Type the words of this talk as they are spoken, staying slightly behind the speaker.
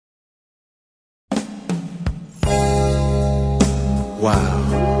Wow.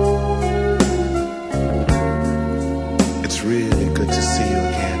 It's really good to see you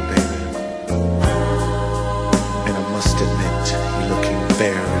again, baby. And I must admit, you're looking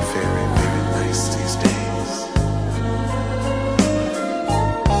very, very, very nice these days.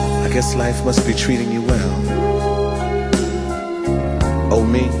 I guess life must be treating you well. Oh,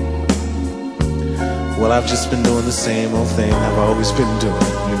 me? Well, I've just been doing the same old thing I've always been doing.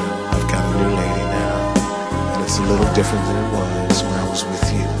 You know, I've got a new lady now, and it's a little different than it was when I was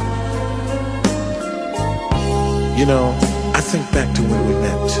with you. You know, I think back to when we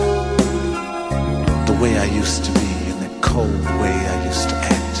met, the way I used to be and the cold way I used to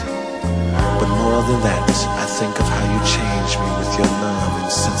act. But more than that, I think of how you changed me with your love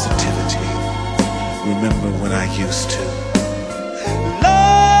and sensitivity. Remember when I used to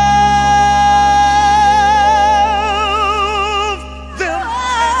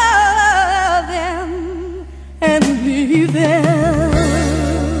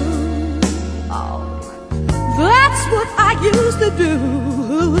used to do,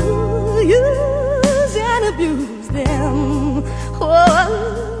 use and abuse them. Oh,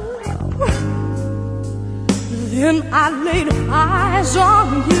 then I laid eyes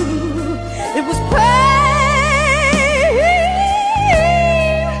on you. It was pain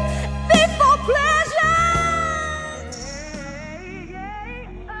before pleasure.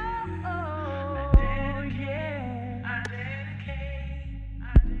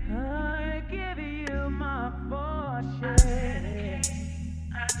 I give you my portion.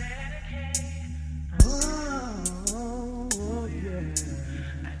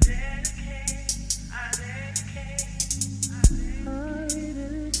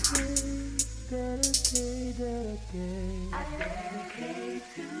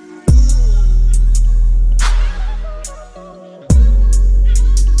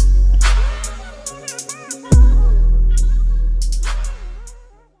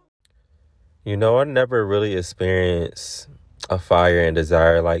 You know, I never really experienced a fire and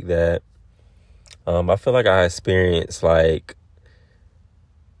desire like that. I feel like I experienced like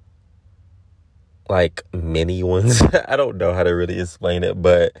many ones. I don't know how to really explain it,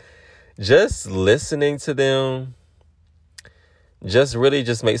 but just listening to them just really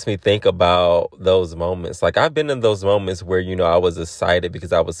just makes me think about those moments. Like, I've been in those moments where, you know, I was excited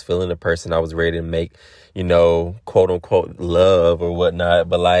because I was feeling the person. I was ready to make, you know, quote unquote love or whatnot.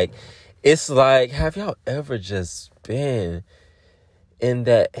 But like, it's like, have y'all ever just been in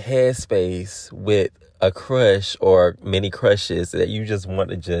that headspace with a crush or many crushes that you just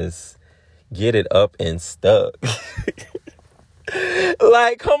want to just get it up and stuck?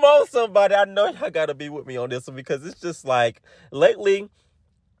 Like, come on, somebody. I know y'all gotta be with me on this one, because it's just like, lately,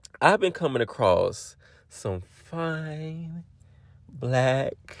 I've been coming across some fine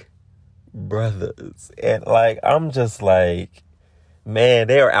black brothers. And like, I'm just like, man,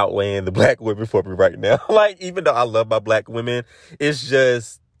 they are outweighing the black women for me right now. Like, even though I love my black women, it's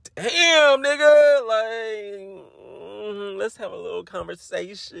just, damn, nigga, like, let's have a little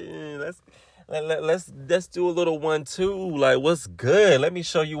conversation. Let's do a little 1-2. Like, what's good? Let me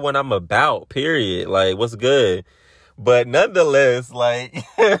show you what I'm about, period. Like, what's good? But nonetheless, like,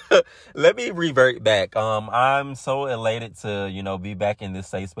 let me revert back. I'm so elated to, you know, be back in this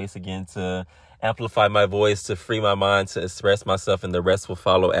safe space again, to amplify my voice, to free my mind, to express myself, and the rest will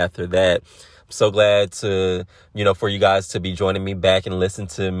follow after that. I'm so glad to, you know, for you guys to be joining me back and listen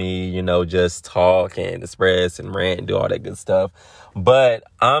to me, you know, just talk and express and rant and do all that good stuff. But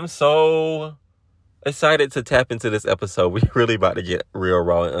I'm so excited to tap into this episode. We really about to get real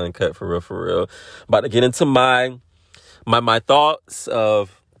raw and uncut, for real. About to get into my thoughts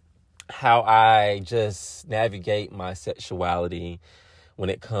of how I just navigate my sexuality when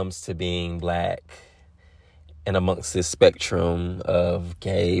it comes to being black and amongst this spectrum of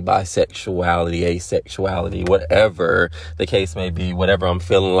gay, bisexuality, asexuality, whatever the case may be, whatever I'm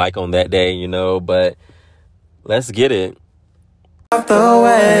feeling like on that day, you know. But let's get it. The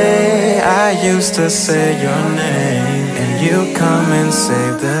way I used to say your name, and you come and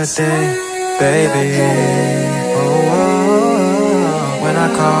save the day, baby. Oh, when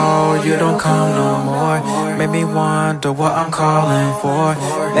I call, you don't come no more. Made me wonder what I'm calling for.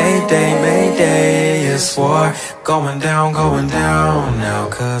 Mayday is war. Going down now,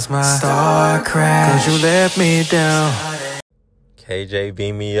 cause my star crashed. Cause you let me down. KJ,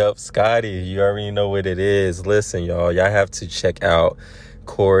 beam me up. Scotty, you already know what it is. Listen, y'all have to check out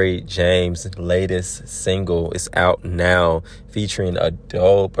Corey James' latest single. It's out now, featuring a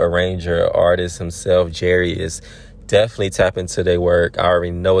dope arranger, artist himself, Jarius. Definitely tap into their work. I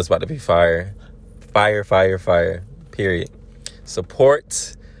already know it's about to be fire. Fire, period.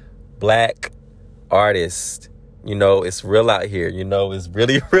 Support black artists it's real out here. It's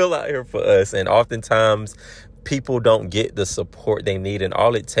really real out here for us. And oftentimes people don't get the support they need. And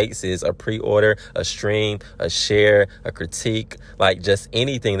all it takes is a pre-order, a stream, a share, a critique, like just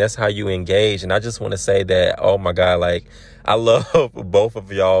anything. That's how you engage. And I just want to say that, oh my God, like I love both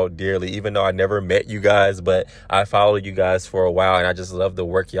of y'all dearly, even though I never met you guys, but I followed you guys for a while. And I just love the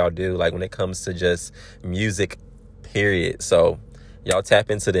work y'all do, like when it comes to just music, period. So y'all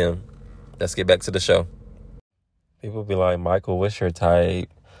tap into them. Let's get back to the show. People be like, Michael, what's your type?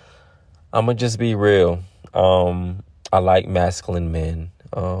 I'm going to just be real. I like masculine men.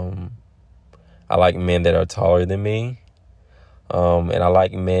 I like men that are taller than me. And I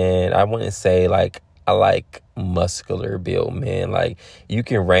like men, I wouldn't say like, I like muscular build men. Like you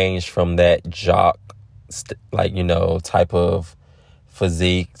can range from that jock, type of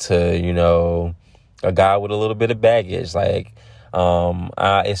physique to, a guy with a little bit of baggage. Like,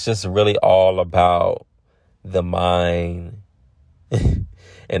 it's just really all about the mind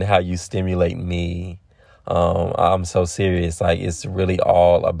and how you stimulate me. I'm so serious. Like it's really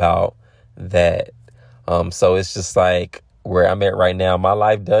all about that. So it's just like where I'm at right now. My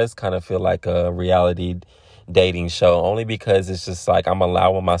life does kind of feel like a reality dating show, only because it's just like I'm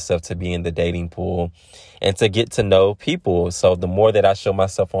allowing myself to be in the dating pool and to get to know people. So the more that I show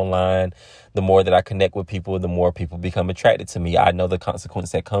myself online, the more that I connect with people, the more people become attracted to me. I know the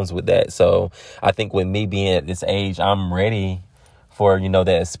consequence that comes with that. So I think with me being at this age, I'm ready for,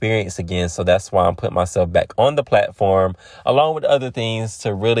 that experience again. So that's why I'm putting myself back on the platform along with other things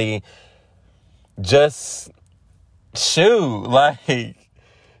to really just shoot my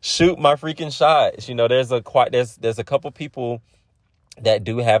freaking shots. There's a couple people that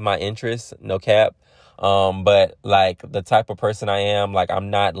do have my interest, no cap. But like the type of person I am, like I'm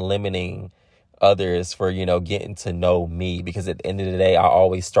not limiting others for, getting to know me, because at the end of the day, I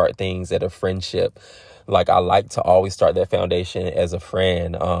always start things at a friendship. Like I like to always start that foundation as a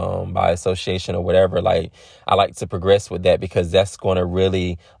friend, by association or whatever. Like I like to progress with that, because that's going to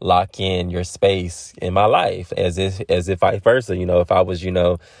really lock in your space in my life, as if vice versa. If I was,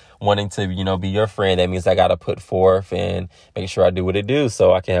 wanting to, be your friend, that means I got to put forth and make sure I do what it do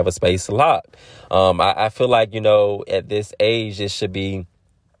so I can have a space locked. I feel like, at this age, that should be,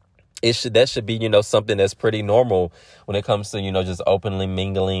 something that's pretty normal when it comes to, just openly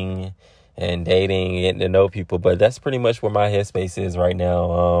mingling and dating and getting to know people. But that's pretty much where my headspace is right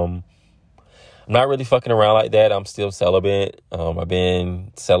now. I'm not really fucking around like that. I'm still celibate. I've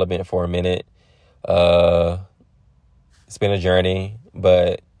been celibate for a minute. It's been a journey,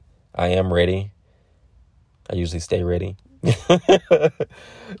 but I am ready. I usually stay ready.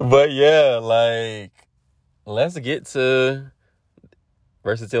 But yeah, like, let's get to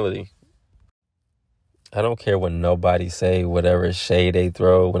versatility. I don't care what nobody say, whatever shade they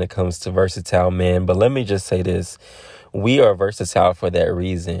throw when it comes to versatile men. But let me just say this. We are versatile for that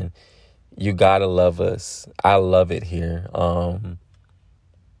reason. You gotta love us. I love it here.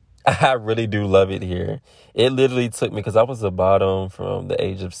 I really do love it here. It literally took me, because I was a bottom from the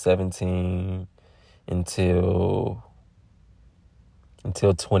age of 17 until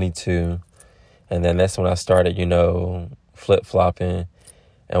 22. And then that's when I started, flip-flopping.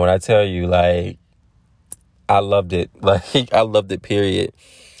 And when I tell you, like, I loved it. Like, I loved it, period.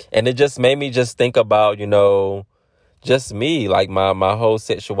 And it just made me just think about, just me, like my whole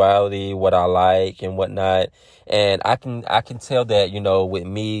sexuality, what I like and whatnot. And I can tell that, with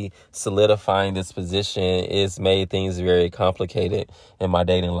me solidifying this position, it's made things very complicated in my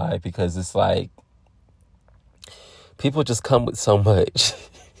dating life, because it's like people just come with so much.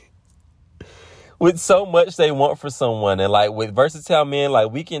 With so much they want for someone. And like with versatile men, like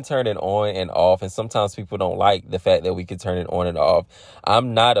we can turn it on and off. And sometimes people don't like the fact that we can turn it on and off.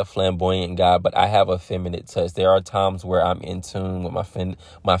 I'm not a flamboyant guy, but I have a feminine touch. There are times where I'm in tune with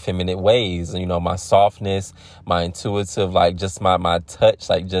my feminine ways, my softness, my intuitive, like just my touch,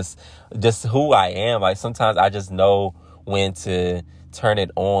 like just who I am. Like sometimes I just know when to turn it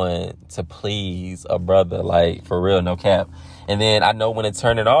on to please a brother, like for real, no cap. And then I know when to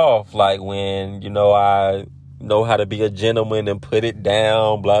turn it off, like when, I know how to be a gentleman and put it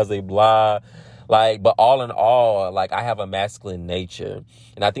down, blah, blah, blah. Like, but all in all, like I have a masculine nature.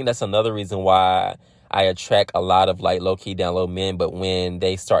 And I think that's another reason why I attract a lot of like low key down low men. But when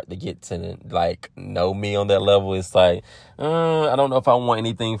they start to get to like know me on that level, it's like, I don't know if I want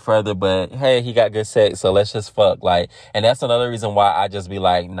anything further, but hey, he got good sex, so let's just fuck. Like, and that's another reason why I just be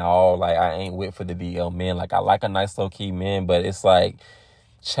like, no, like I ain't with for the DL men. Like I like a nice low key man, but it's like,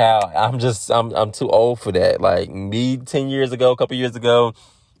 child, I'm too old for that. Like me 10 years ago, a couple years ago,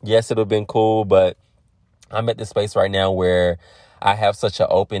 yes, it would have been cool, but I'm at this space right now where I have such an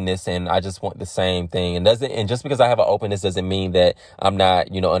openness, and I just want the same thing. And just because I have an openness doesn't mean that I'm not,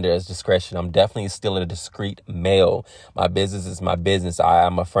 under his discretion. I'm definitely still a discreet male. My business is my business.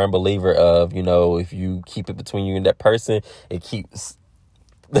 I'm a firm believer of, if you keep it between you and that person, it keeps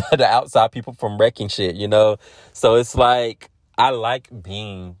the outside people from wrecking shit, So it's like, I like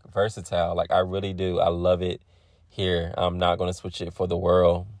being versatile. Like, I really do. I love it here. I'm not going to switch it for the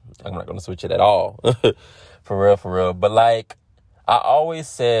world. I'm not going to switch it at all. For real. But like, I always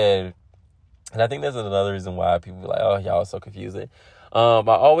said, and I think there's another reason why people be like, oh, y'all are so confusing. I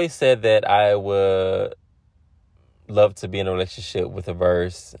always said that I would love to be in a relationship with a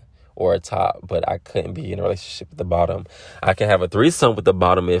verse or a top, but I couldn't be in a relationship with the bottom. I can have a threesome with the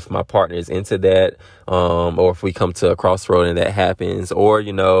bottom if my partner is into that, or if we come to a crossroad and that happens, or,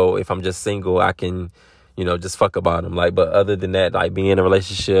 if I'm just single, I can, just fuck a bottom. Like, but other than that, like being in a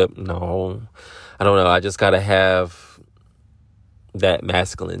relationship, no, I don't know. I just gotta have that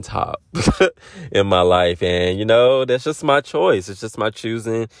masculine top in my life. And, that's just my choice. It's just my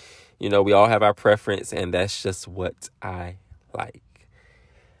choosing. We all have our preference, and that's just what I like.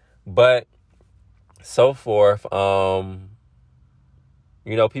 But so forth, people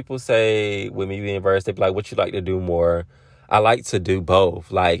say with me being versed, they be like, what you like to do more? I like to do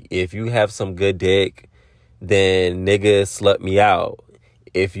both. Like, if you have some good dick, then nigga, slut me out.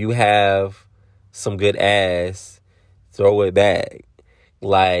 If you have some good ass, throw it back.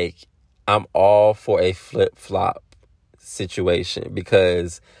 Like, I'm all for a flip-flop situation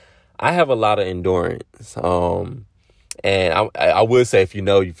because I have a lot of endurance. And I would say if you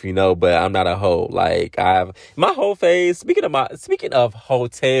know, but I'm not a hoe. Like, I have my whole phase. Speaking of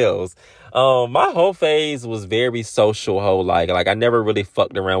hotels, my whole phase was very social hoe. Like I never really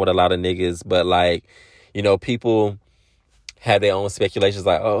fucked around with a lot of niggas, but like, people had their own speculations.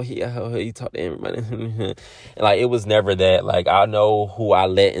 Like, oh, he talked to everybody. And like, it was never that. Like, I know who I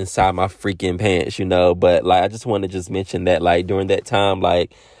let inside my freaking pants, But like, I just want to just mention that, like, during that time,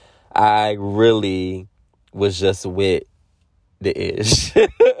 like, I really was just with the ish.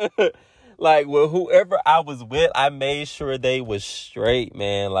 Like, with whoever I was with, I made sure they was straight,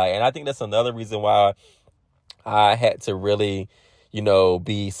 man. Like, and I think that's another reason why I had to really,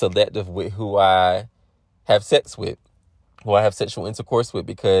 be selective with who I have sex with, who I have sexual intercourse with,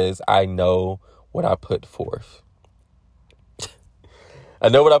 because I know what I put forth. I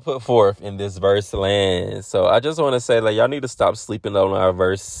know what I put forth in this verse land. So I just want to say, like, y'all need to stop sleeping on our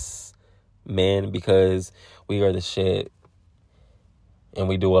verse men, because we are the shit. And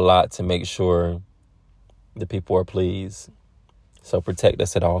we do a lot to make sure the people are pleased. So protect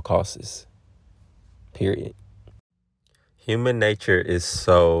us at all costs. Period. Human nature is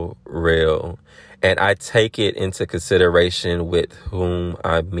so real. And I take it into consideration with whom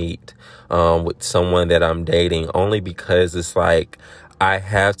I meet, with someone that I'm dating, only because it's like, I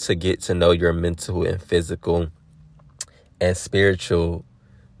have to get to know your mental and physical and spiritual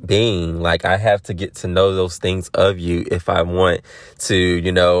being. Like, I have to get to know those things of you if I want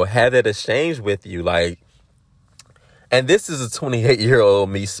to, have that exchange with you. Like, and this is a 28-year-old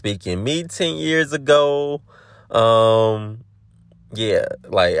me speaking. Me 10 years ago, yeah,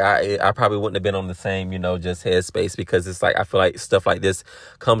 like I probably wouldn't have been on the same, just headspace, because it's like, I feel like stuff like this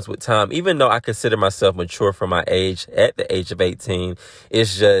comes with time. Even though I consider myself mature for my age at the age of 18,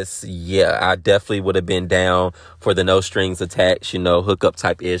 it's just, yeah, I definitely would have been down for the no strings attached, hookup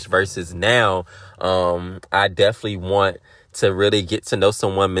type ish, versus now, I definitely want to really get to know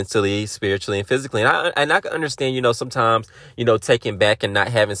someone mentally, spiritually, and physically. And I can understand, sometimes, taking back and not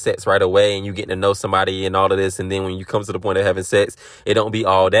having sex right away, and you getting to know somebody and all of this. And then when you come to the point of having sex, it don't be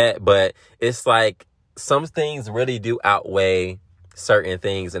all that. But it's like, some things really do outweigh certain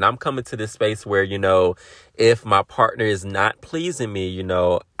things. And I'm coming to this space where, if my partner is not pleasing me,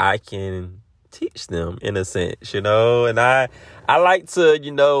 I can teach them in a sense, and I like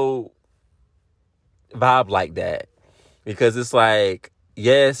to, vibe like that. Because it's like,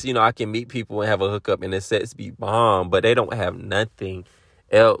 yes, I can meet people and have a hookup and the sex be bomb, but they don't have nothing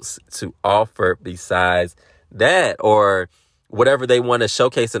else to offer besides that, or whatever they want to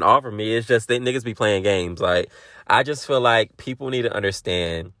showcase and offer me. It's just that niggas be playing games. Like, I just feel like people need to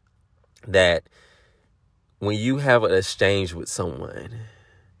understand that when you have an exchange with someone,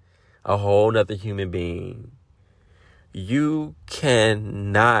 a whole nother human being, you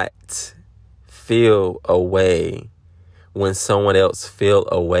cannot feel a way when someone else feel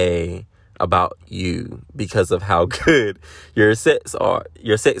a way about you because of how good your sex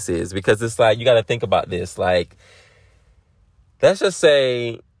is. Because it's like, you got to think about this. Like, let's just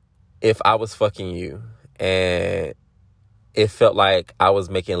say if I was fucking you and it felt like I was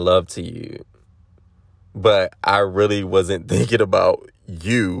making love to you, but I really wasn't thinking about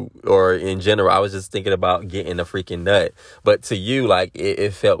you or in general. I was just thinking about getting a freaking nut. But to you, like,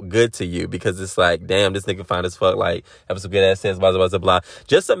 it felt good to you because it's like, damn, this nigga fine as fuck, like, having some good ass sense, blah, blah, blah, blah.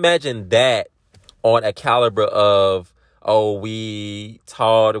 Just imagine that on a caliber of, oh, we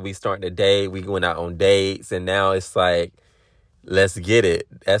talked, we starting to date, we went out on dates, and now it's like, let's get it.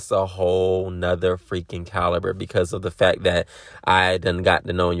 That's a whole nother freaking caliber because of the fact that I done got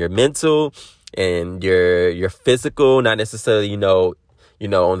to know your mental and your physical, not necessarily,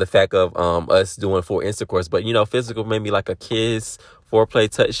 on the fact of us doing full intercourse, but physical, maybe like a kiss, foreplay,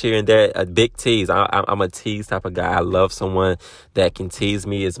 touch here and there, a big tease. I'm a tease type of guy. I love someone that can tease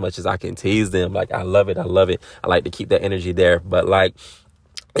me as much as I can tease them. Like, I love it. I like to keep that energy there, but like,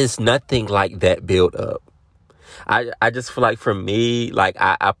 it's nothing like that build up. I just feel like for me, like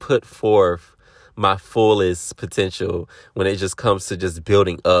I put forth my fullest potential when it just comes to just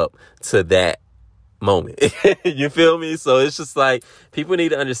building up to that moment. You feel me? So it's just like, people need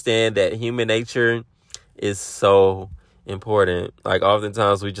to understand that human nature is so important. Like,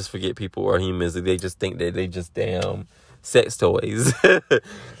 oftentimes we just forget people are humans. They just think that they just damn sex toys.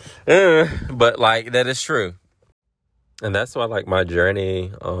 But like, that is true. And that's why, like, my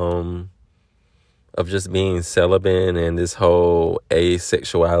journey of just being celibate and this whole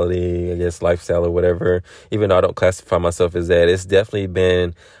asexuality, I guess, lifestyle or whatever, even though I don't classify myself as that, it's definitely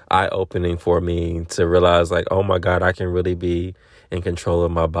been eye-opening for me to realize, like, oh my God, I can really be in control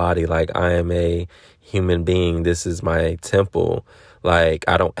of my body. Like, I am a human being. This is my temple. Like,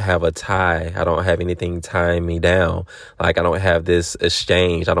 I don't have a tie. I don't have anything tying me down. Like, I don't have this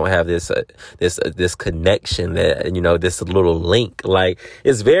exchange. I don't have this connection that, this little link. Like,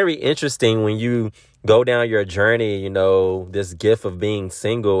 it's very interesting when you go down your journey, this gift of being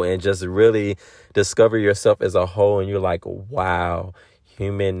single and just really discover yourself as a whole. And you're like, wow,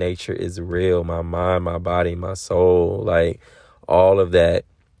 human nature is real. My mind, my body, my soul, like, all of that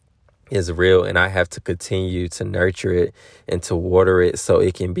is real, and I have to continue to nurture it and to water it so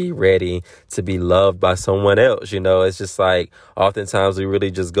it can be ready to be loved by someone else. It's just like, oftentimes we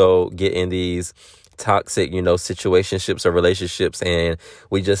really just go get in these toxic, situationships or relationships, and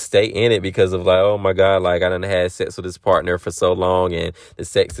we just stay in it because of like, oh my God, like, I done had sex with this partner for so long and the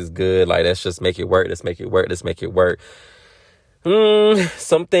sex is good. Like, let's just make it work. Let's make it work. Let's make it work.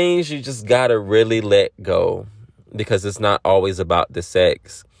 Some things you just gotta really let go because it's not always about the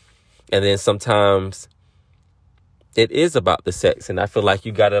sex. And then sometimes it is about the sex. And I feel like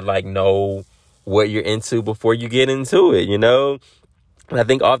you got to like know what you're into before you get into it, And I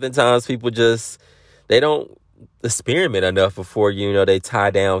think oftentimes people they don't experiment enough before, they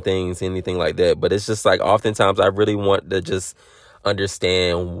tie down things, anything like that. But it's just like, oftentimes I really want to just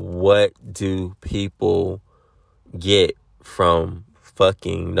understand, what do people get from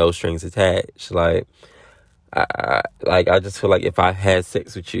fucking no strings attached? Like, I just feel like if I had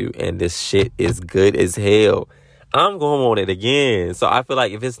sex with you and this shit is good as hell, I'm going on it again. So I feel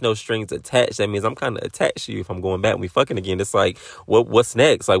like if it's no strings attached, that means I'm kind of attached to you. If I'm going back and we fucking again, it's like, what's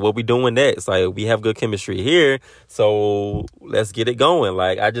next? Like, what we doing next? Like, we have good chemistry here, so let's get it going.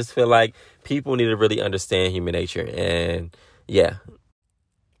 Like, I just feel like people need to really understand human nature. And yeah,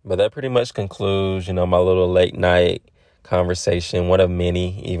 but that pretty much concludes, my little late night conversation, one of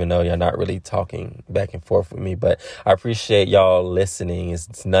many, even though you're not really talking back and forth with me. But I appreciate y'all listening.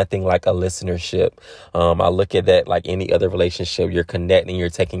 It's nothing like a listenership. I look at that like any other relationship. You're connecting,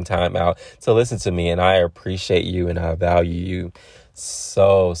 you're taking time out to listen to me, and I appreciate you and I value you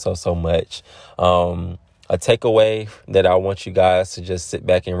so much. A takeaway that I want you guys to just sit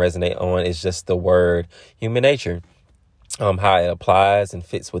back and resonate on is just the word human nature. How it applies and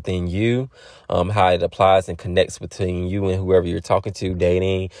fits within you, how it applies and connects between you and whoever you're talking to,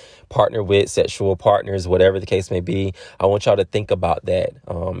 dating, partner with, sexual partners, whatever the case may be. I want y'all to think about that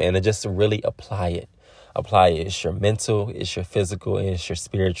and to just really apply it. It's your mental, it's your physical, and it's your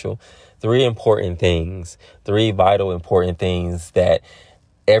spiritual. 3 important things, 3 vital important things that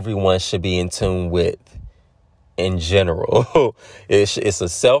everyone should be in tune with. In general, it's a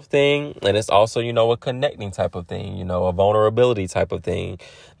self thing, and it's also, a connecting type of thing, a vulnerability type of thing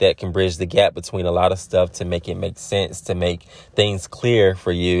that can bridge the gap between a lot of stuff to make it make sense, to make things clear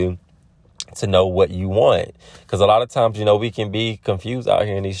for you to know what you want. Because a lot of times, we can be confused out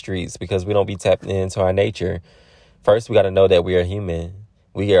here in these streets because we don't be tapping into our nature. First, we got to know that we are human.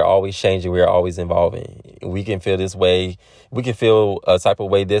 We are always changing. We are always evolving. We can feel this way. We can feel a type of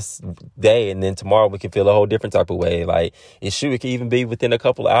way this day, and then tomorrow we can feel a whole different type of way. Like, it can even be within a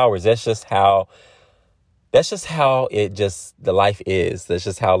couple of hours. That's just how the life is. That's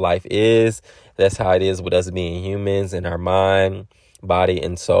just how life is. That's how it is with us being humans and our mind body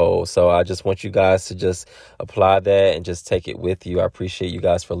and soul. So I just want you guys to just apply that and just take it with you. I appreciate you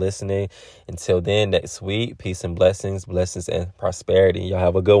guys for listening. Until then, next week, peace and blessings and prosperity. Y'all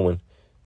have a good one.